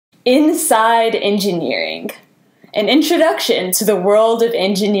Inside Engineering, an introduction to the world of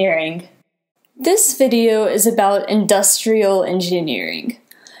engineering. This video is about industrial engineering.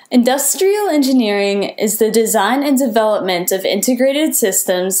 Industrial engineering is the design and development of integrated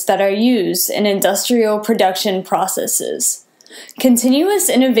systems that are used in industrial production processes. Continuous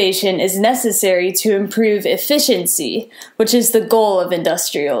innovation is necessary to improve efficiency, which is the goal of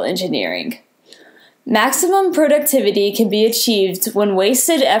industrial engineering. Maximum productivity can be achieved when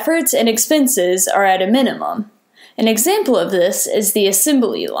wasted efforts and expenses are at a minimum. An example of this is the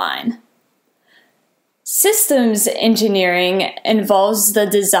assembly line. Systems engineering involves the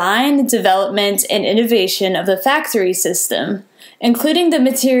design, development, and innovation of the factory system, including the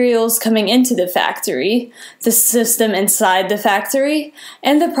materials coming into the factory, the system inside the factory,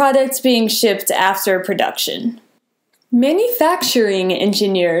 and the products being shipped after production. Manufacturing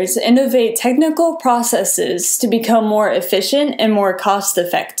engineers innovate technical processes to become more efficient and more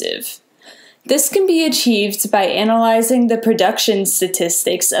cost-effective. This can be achieved by analyzing the production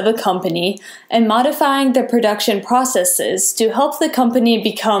statistics of a company and modifying the production processes to help the company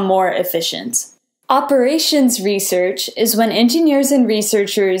become more efficient. Operations research is when engineers and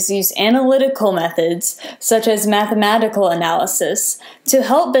researchers use analytical methods, such as mathematical analysis, to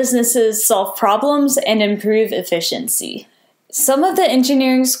help businesses solve problems and improve efficiency. Some of the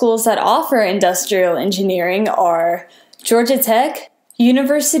engineering schools that offer industrial engineering are Georgia Tech,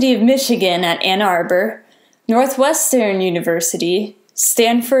 University of Michigan at Ann Arbor, Northwestern University,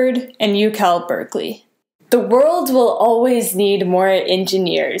 Stanford, and UC Berkeley. The world will always need more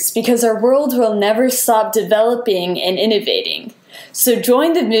engineers because our world will never stop developing and innovating. So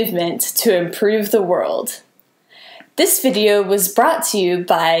join the movement to improve the world. This video was brought to you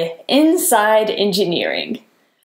by Inside Engineering.